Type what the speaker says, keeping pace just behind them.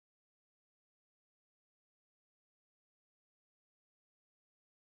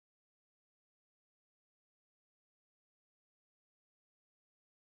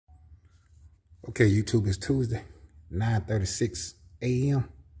Okay, YouTube, it's Tuesday, 9:36 a.m.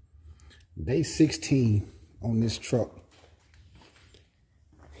 Day 16 on this truck.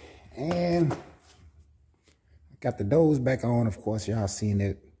 And I got the doors back on, of course, y'all seen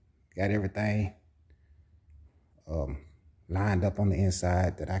it. Got everything lined up on the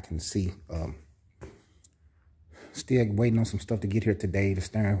inside that I can see. Still waiting on some stuff to get here today, the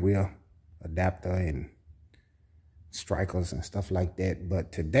steering wheel adapter and strikers and stuff like that.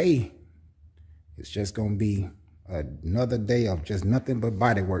 But today, it's just gonna be another day of just nothing but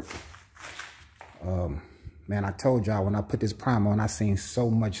body work. Man, I told y'all when I put this primer on, I seen so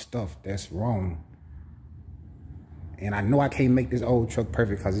much stuff that's wrong. And I know I can't make this old truck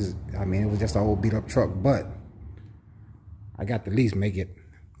perfect because it was just an old beat up truck, but I got to at least make it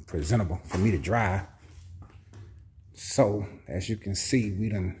presentable for me to drive. So as you can see,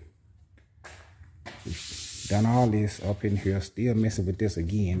 we've done all this up in here, still messing with this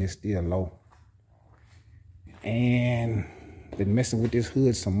again. It's still low. And been messing with this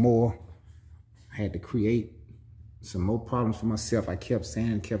hood some more. I had to create some more problems for myself. I kept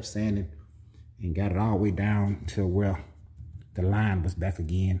sanding, and got it all the way down to where the line was back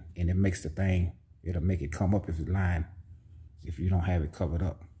again. And it makes the thing, it'll make it come up if it's line, if you don't have it covered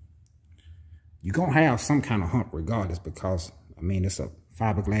up. You're gonna have some kind of hump regardless, because it's a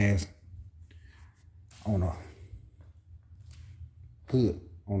fiberglass on a hood,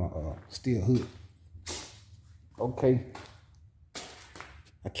 on a steel hood. Okay,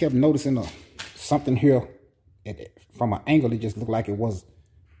 I kept noticing something here. From an angle, it just looked like it was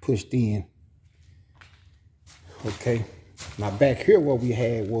pushed in. Okay, now back here what we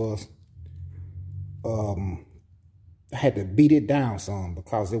had was, I had to beat it down some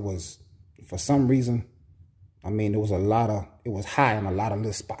because it was, for some reason, it was it was high in a lot of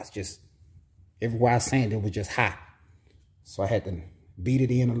little spots. Just everywhere I sanded, it was just high. So I had to beat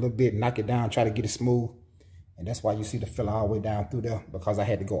it in a little bit, knock it down, try to get it smooth. And that's why you see the filler all the way down through there, because I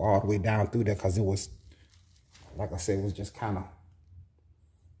had to go all the way down through there because it was, like I said, it was just kind of,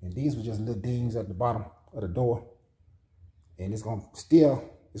 and these were just little dings at the bottom of the door. And it's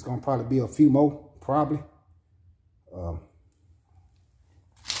gonna probably be a few more, probably.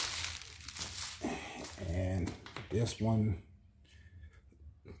 And this one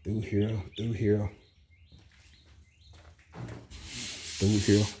through here, through here.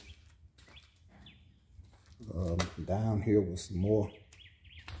 Down here was some more.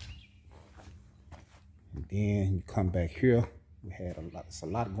 And then you come back here. We had a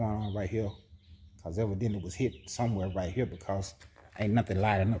lot going on right here, because evidently it was hit somewhere right here, because ain't nothing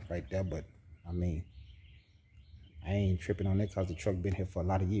lighting up right there. But I ain't tripping on that because the truck been here for a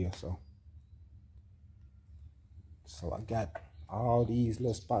lot of years. So I got all these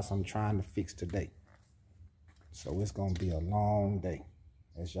little spots I'm trying to fix today. So it's gonna be a long day.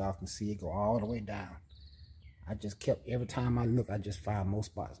 As y'all can see, it go all the way down. I just kept, every time I look, I just find more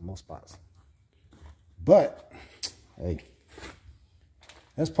spots. But hey,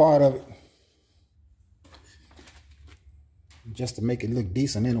 that's part of it. Just to make it look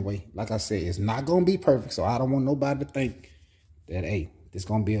decent anyway. Like I said, it's not gonna be perfect, so I don't want nobody to think that, hey, this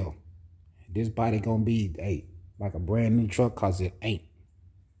body gonna be, hey, like a brand new truck, cause it ain't.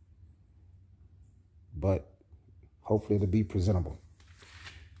 But hopefully it'll be presentable.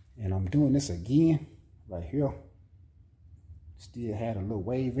 And I'm doing this again right here. Still had a little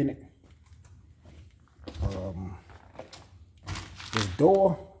wave in it. This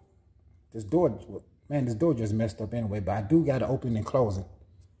door just messed up anyway, but I do got to open and close it.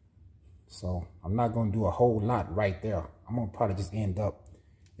 So I'm not going to do a whole lot right there. I'm going to probably just end up,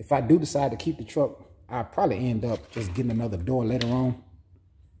 if I do decide to keep the truck, I'll probably end up just getting another door later on,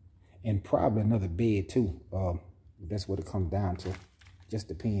 and probably another bed too. That's what it comes down to. Just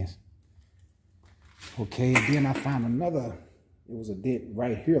depends. Okay, and then I found another, it was a dent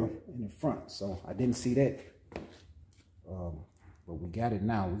right here in the front, so I didn't see that. But we got it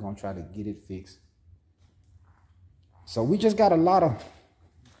now. We're gonna try to get it fixed. So we just got a lot of,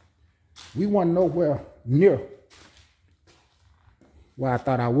 we weren't nowhere near where I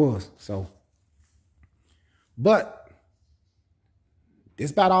thought I was. So, but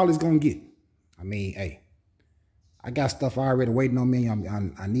this about all it's gonna get. Hey, I got stuff already waiting on me.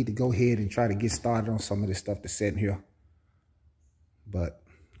 I need to go ahead and try to get started on some of this stuff that's sitting here. But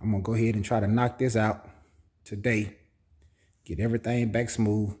I'm gonna go ahead and try to knock this out today, get everything back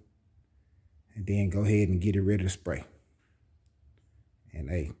smooth, and then go ahead and get it ready to spray. And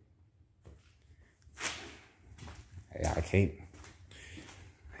hey, I can't,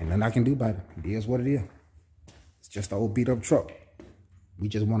 ain't nothing I can do about it. It is what it is. It's just an old beat up truck. We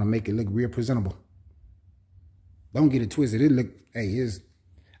just want to make it look real presentable. Don't get it twisted. It look, hey,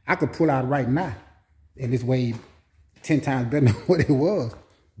 I could pull out right now and it's way 10 times better than what it was.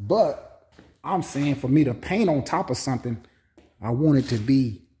 But I'm saying for me to paint on top of something, I want it to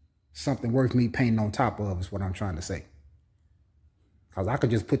be something worth me painting on top of is what I'm trying to say. Because I could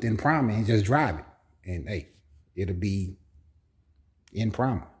just put the in primer and just drive it. And hey, it'll be in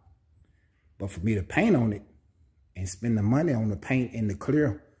primer. But for me to paint on it and spend the money on the paint and the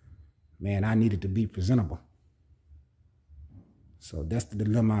clear, man, I need it to be presentable. So that's the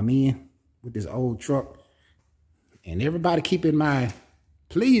dilemma I'm in with this old truck. And everybody keep in mind,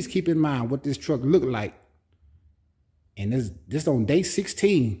 please keep in mind what this truck looked like. And this on day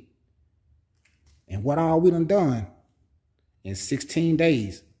 16. And what all we done in 16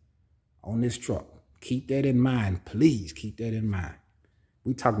 days on this truck. Keep that in mind. Please keep that in mind.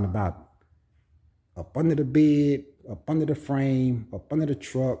 We talking about up under the bed, up under the frame, up under the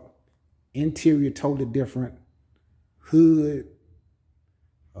truck, interior totally different, hood,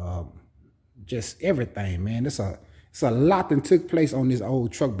 just everything, man. It's a lot that took place on this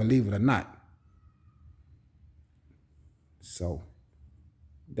old truck, believe it or not. So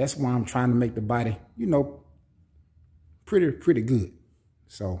that's why I'm trying to make the body, you know, pretty good.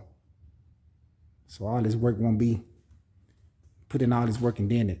 So all this work won't be put in all this work and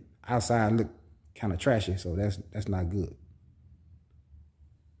then it outside look kind of trashy. So that's not good.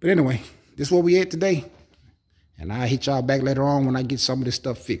 But anyway, this is where we at today. And I'll hit y'all back later on when I get some of this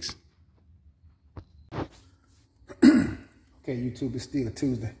stuff fixed. Okay, YouTube, it's still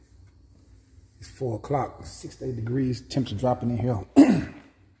Tuesday. It's 4 o'clock, 68 degrees, temperature dropping in here.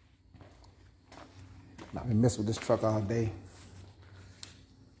 I've been messing with this truck all day.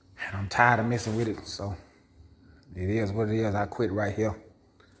 And I'm tired of messing with it, so it is what it is. I quit right here.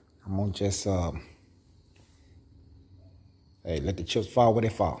 I'm gonna just, hey, let the chips fall where they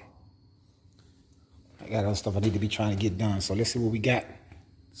fall. I got other stuff I need to be trying to get done, so let's see what we got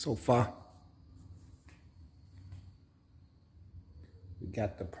so far. We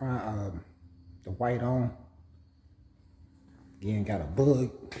got the white on. Again, got a bug.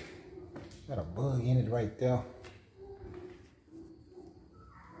 Got a bug in it right there.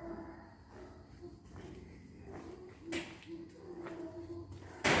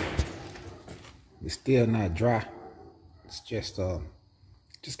 It's still not dry. It's just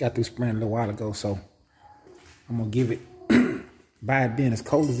got through spraying a little while ago, so I'm gonna give it by it being as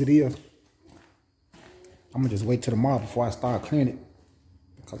cold as it is. I'm gonna just wait till tomorrow before I start cleaning it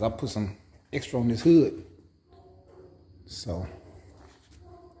because I put some extra on this hood. So,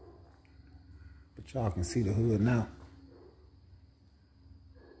 but y'all can see the hood now.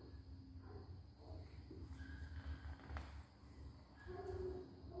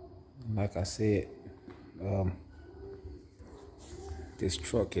 Like I said, this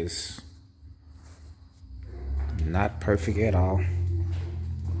truck is not perfect at all.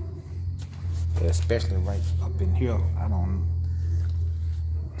 Especially right up in here.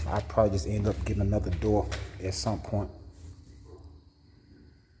 I'd probably just end up getting another door at some point.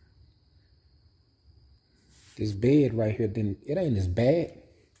 This bed right here, it ain't as bad.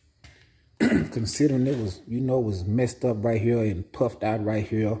 Considering it was, you know, it was messed up right here and puffed out right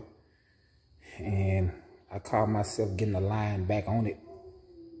here. And I caught myself getting the line back on it.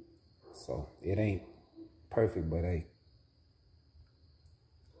 So it ain't perfect, but hey,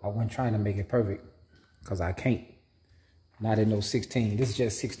 I wasn't trying to make it perfect because I can't. Not in those 16. This is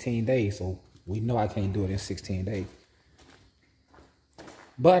just 16 days, so we know I can't do it in 16 days.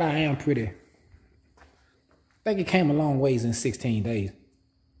 But I am pretty. I think it came a long ways in 16 days,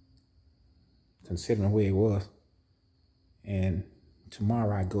 considering where it was. And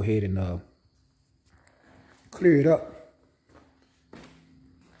tomorrow I go ahead and clear it up.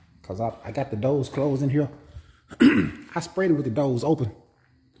 Because I got the doors closed in here. I sprayed it with the doors open.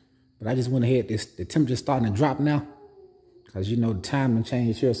 But I just went ahead, the temperature's starting to drop now. Because you know the time done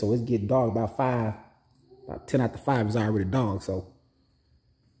changed here, so it's getting dark about 5. About 10 after 5 is already dark, so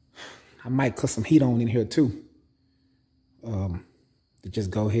I might cut some heat on in here too. To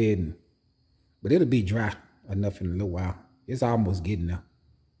just go ahead but it'll be dry enough in a little while. It's almost getting there.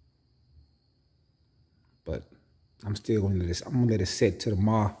 But I'm still gonna let it set to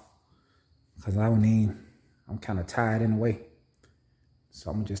tomorrow. Because I'm kind of tired anyway. So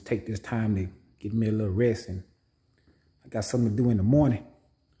I'm gonna just take this time to give me a little rest, and I got something to do in the morning.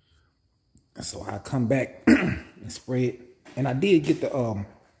 So I come back and spray it. And I did get the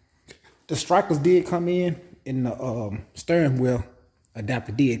strikers did come in, and the steering wheel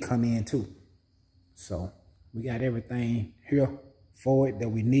adapter did come in too. So we got everything here for it that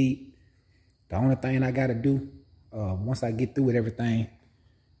we need. The only thing I gotta do, once I get through with everything,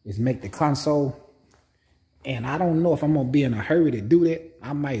 is make the console And I don't know if I'm gonna be in a hurry to do that.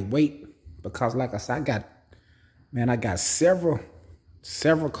 I might wait because, like I said, I got several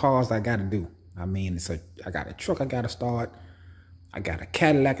cars I gotta do. I mean, I got a truck I gotta start. I got a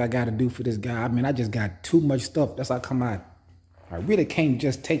Cadillac I gotta do for this guy. I mean, I just got too much stuff. That's how come I really can't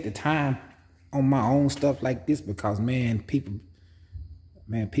just take the time on my own stuff like this because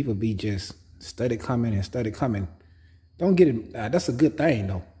people be just study coming and study coming. Don't get it. That's a good thing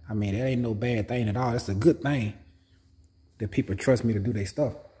though. I mean, it ain't no bad thing at all. It's a good thing that people trust me to do their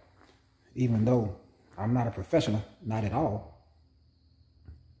stuff, even though I'm not a professional, not at all.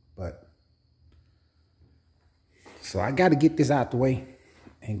 But so I got to get this out the way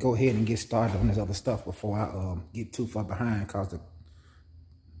and go ahead and get started on this other stuff before I get too far behind, because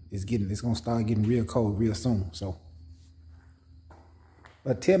it's gonna start getting real cold real soon. So,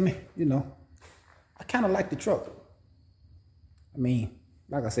 but tell me, I kind of like the truck. I mean,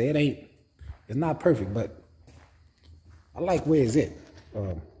 like I said, it's not perfect, but I like where it's at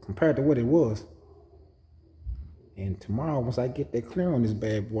compared to what it was. And tomorrow, once I get that clear on this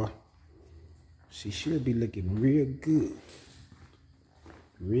bad boy, she should be looking real good.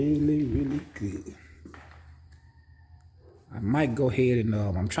 Really, really good. I might go ahead and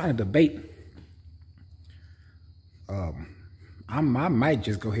I'm trying to debate. I might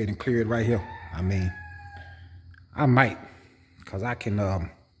just go ahead and clear it right here. I mean, I might, cause I can. I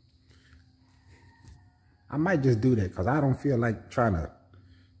might just do that because I don't feel like trying to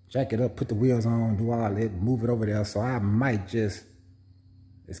jack it up, put the wheels on, do all that, move it over there. So I might just,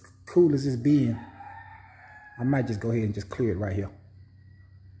 as cool as it's being, I might just go ahead and just clear it right here.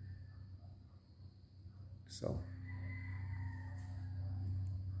 So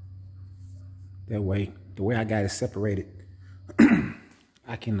that way, the way I got it separated,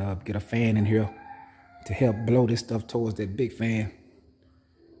 I can get a fan in here to help blow this stuff towards that big fan.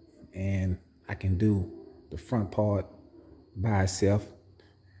 And I can do the front part by itself.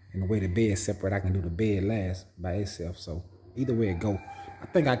 And the way the bed is separate, I can do the bed last by itself. So either way it go, I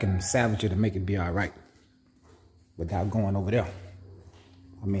think I can salvage it to make it be all right without going over there.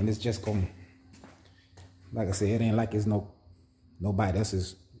 I mean, it's just going, like I said, it ain't like it's nobody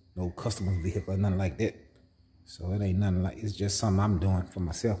else's, no customer's vehicle or nothing like that. So it ain't nothing like, it's just something I'm doing for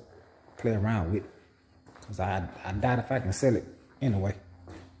myself, play around with. Because I doubt if I can sell it anyway.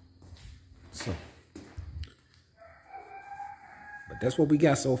 So, but that's what we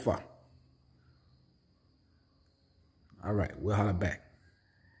got so far. All right, we'll holler back.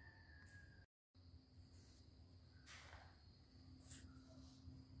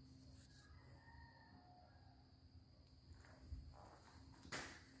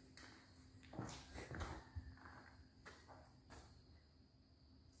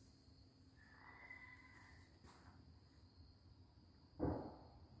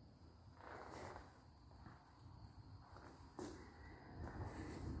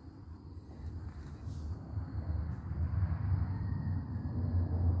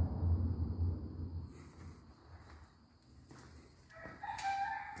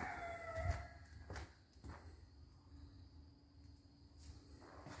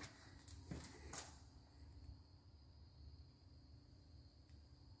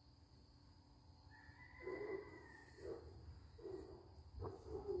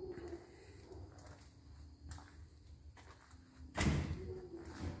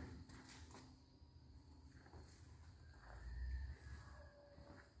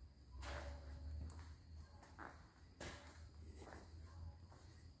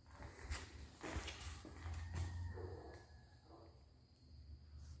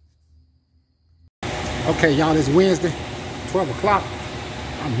 Okay, y'all, it's Wednesday, 12 o'clock.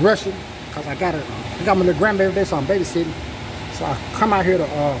 I'm rushing because I got my little grandbaby there, so I'm babysitting. So I come out here to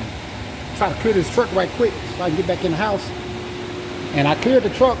try to clear this truck right quick so I can get back in the house. And I cleared the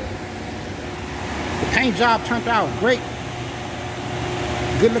truck. The paint job turned out great.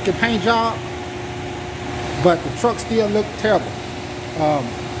 Good looking paint job. But the truck still looked terrible.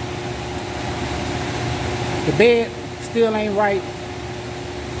 The bed still ain't right.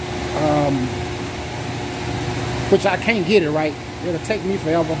 Which I can't get it right. It'll take me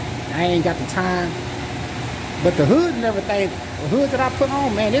forever. I ain't got the time. But the hood and everything, the hood that I put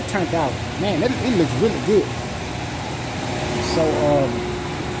on, man, it turned out, man, it looks really good. So,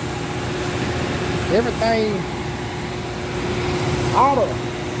 everything, all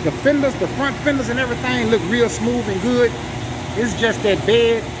the fenders, the front fenders and everything look real smooth and good. It's just that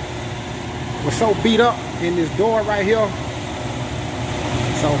bed was so beat up in this door right here.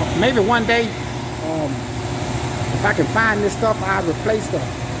 So maybe one day, if I can find this stuff, I'll replace the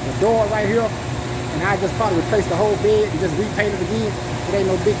door right here, and I just probably replace the whole bed and just repaint it again. It ain't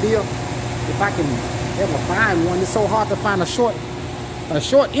no big deal. If I can ever find one. It's so hard to find a short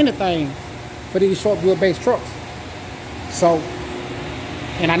anything for these short wheelbase trucks. So,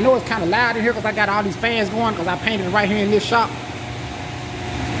 and I know it's kind of loud in here because I got all these fans going because I painted it right here in this shop.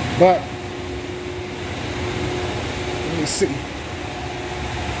 But let me see.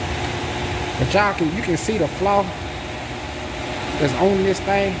 But y'all you can see the flaw that's on this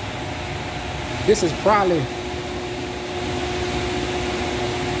thing. This is probably,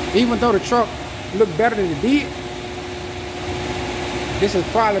 even though the truck looked better than it did, this is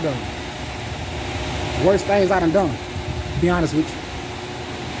probably the worst things I done, to be honest with you.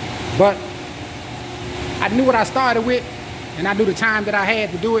 But I knew what I started with, and I knew the time that I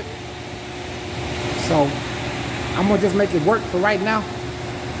had to do it. So I'm gonna just make it work for right now.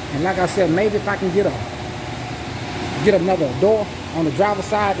 And like I said, maybe if I can get another door on the driver's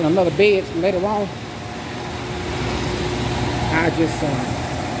side and another bed later on, I just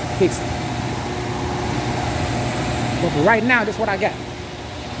fix it. But for right now, this is what I got.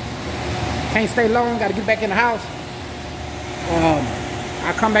 Can't stay long, gotta get back in the house.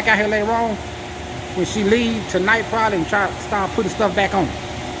 I'll come back out here later on when she leaves tonight probably and try to start putting stuff back on.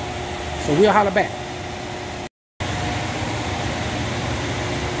 So we'll holler back.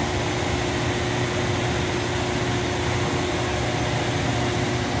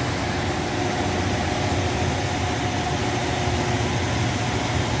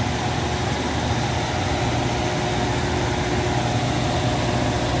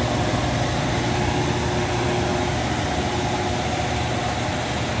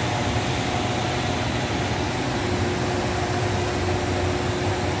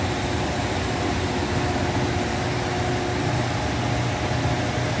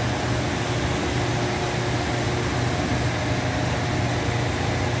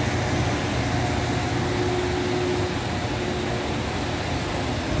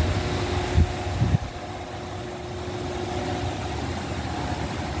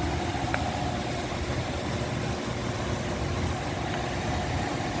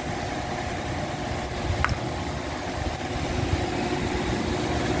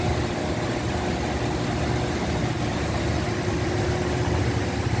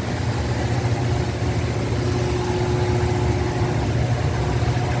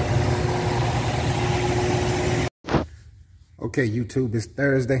 Okay, YouTube, it's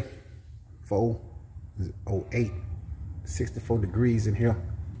Thursday, 4:08, 64 degrees in here.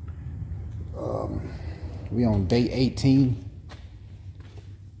 We on day 18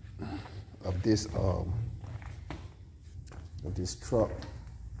 of this truck.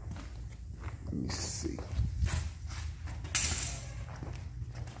 Let me see.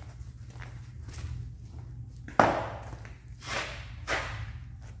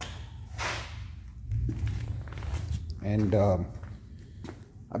 And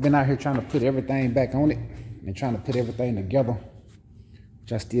I've been out here trying to put everything back on it and trying to put everything together,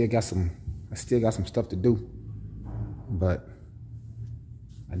 which I still got some stuff to do. But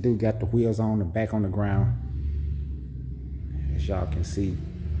I do got the wheels on and back on the ground, as y'all can see.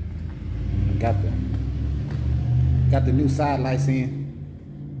 I got the new side lights in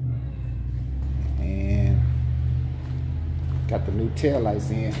and got the new tail lights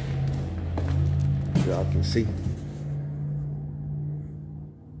in, as y'all can see.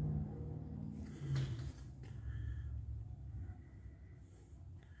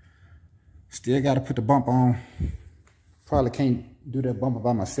 Still got to put the bumper on. Probably can't do that bumper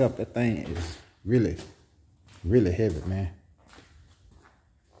by myself. That thing is really, really heavy, man.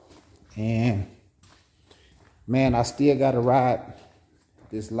 And man, I still got to ride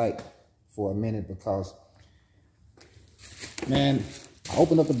this light for a minute because, man, I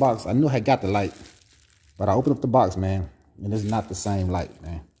opened up the box. I knew I got the light, but I opened up the box, man, and it's not the same light,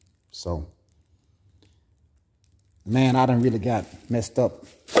 man. So, man, I done really got messed up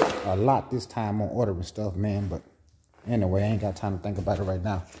a lot this time on ordering stuff, man. But anyway, I ain't got time to think about it right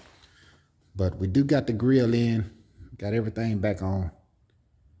now. But we do got the grill in, got everything back on,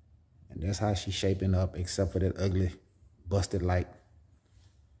 and that's how she's shaping up, except for that ugly busted light.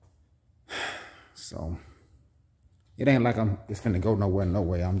 So it ain't like it's finna go nowhere, no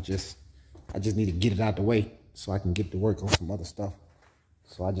way. I just need to get it out the way so I can get to work on some other stuff.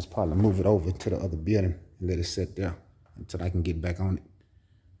 So I just probably move it over to the other building and let it sit there until I can get back on it.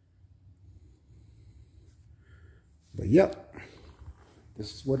 But yep,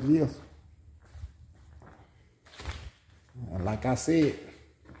 this is what it is. And like I said,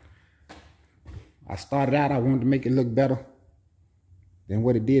 I started out, I wanted to make it look better than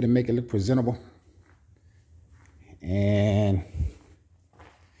what it did and make it look presentable. And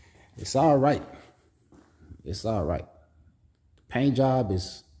it's all right. It's all right. The paint job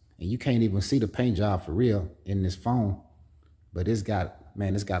is And you can't even see the paint job for real in this phone. But it's got,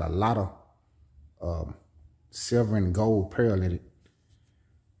 man, it's got a lot of silver and gold pearl in it.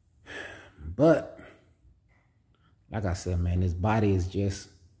 But like I said, man, this body is just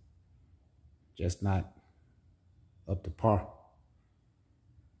not up to par.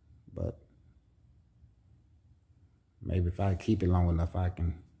 But maybe if I keep it long enough, I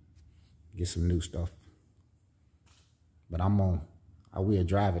can get some new stuff. But I will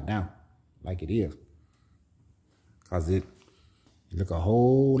drive it down like it is. Cause it look a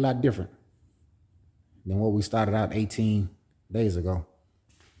whole lot different than what we started out 18 days ago.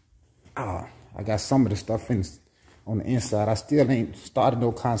 Oh, I got some of the stuff on the inside. I still ain't started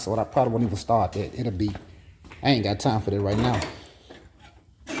no console. I probably won't even start that. I ain't got time for that right now.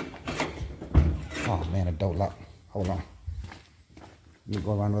 Oh man, the door locked. Hold on. Let me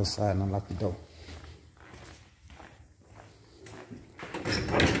go around the other side and unlock the door.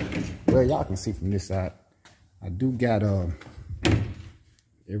 Well, y'all can see from this side, I do got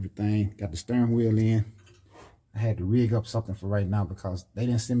everything. Got the steering wheel in. I had to rig up something for right now because they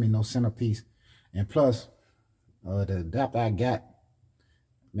didn't send me no centerpiece. And plus, the adapter I got,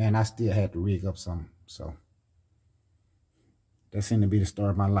 man, I still had to rig up something. So that seemed to be the story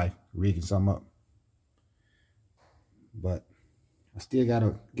of my life, rigging something up. But I still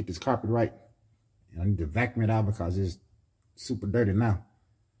gotta get this carpet right. And I need to vacuum it out because it's super dirty now.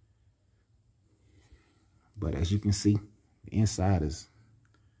 But as you can see, the inside is,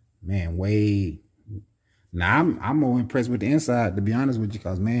 man, way. Now I'm more impressed with the inside, to be honest with you,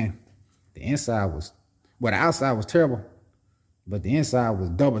 because man, the inside was, well, the outside was terrible, but the inside was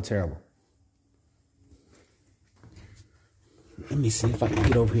double terrible. Let me see if I can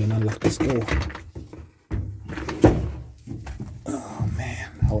get over here and unlock this door. Oh man,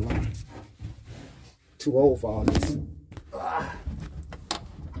 hold on. Too old for all this.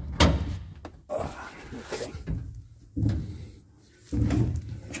 Okay.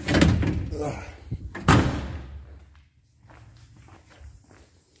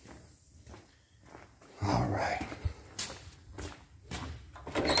 All right.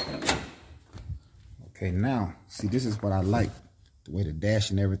 Okay, now see, this is what I like, the way the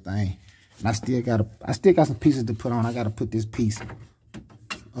dash and everything. And I still got some pieces to put on. I gotta put this piece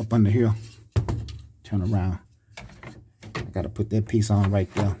up under here. Turn around. I gotta put that piece on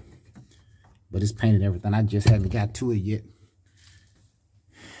right there. But it's painted everything. I just haven't got to it yet.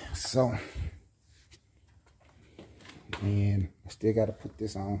 So, and I still gotta put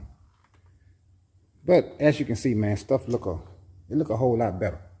this on. But as you can see, man, stuff look a whole lot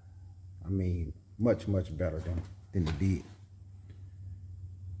better. I mean, much better than it did.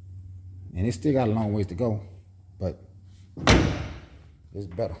 And it still got a long ways to go, but it's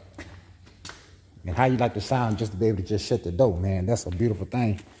better. And how you like the sound just to be able to just shut the door, man, that's a beautiful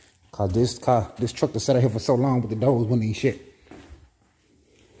thing. Cause this truck that's sat out here for so long with the doors wouldn't even shut.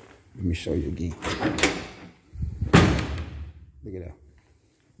 Let me show you again. Look at that.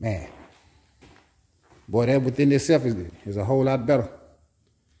 Man. Boy, that within itself is a whole lot better.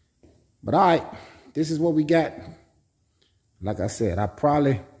 But all right, this is what we got. Like I said, I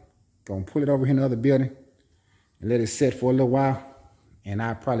probably gonna pull it over here in the other building and let it set for a little while. And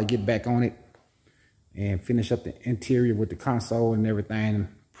I'll probably get back on it and finish up the interior with the console and everything.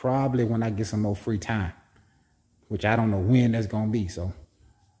 Probably when I get some more free time, which I don't know when that's gonna be. So,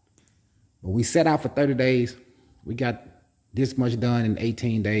 but we set out for 30 days. We got this much done in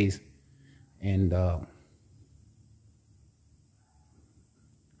 18 days. And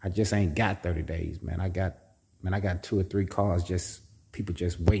I just ain't got 30 days, man. I got 2 or 3 cars, people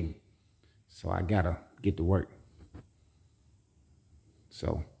just waiting. So I gotta get to work.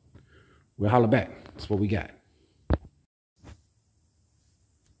 So we'll holler back. That's what we got.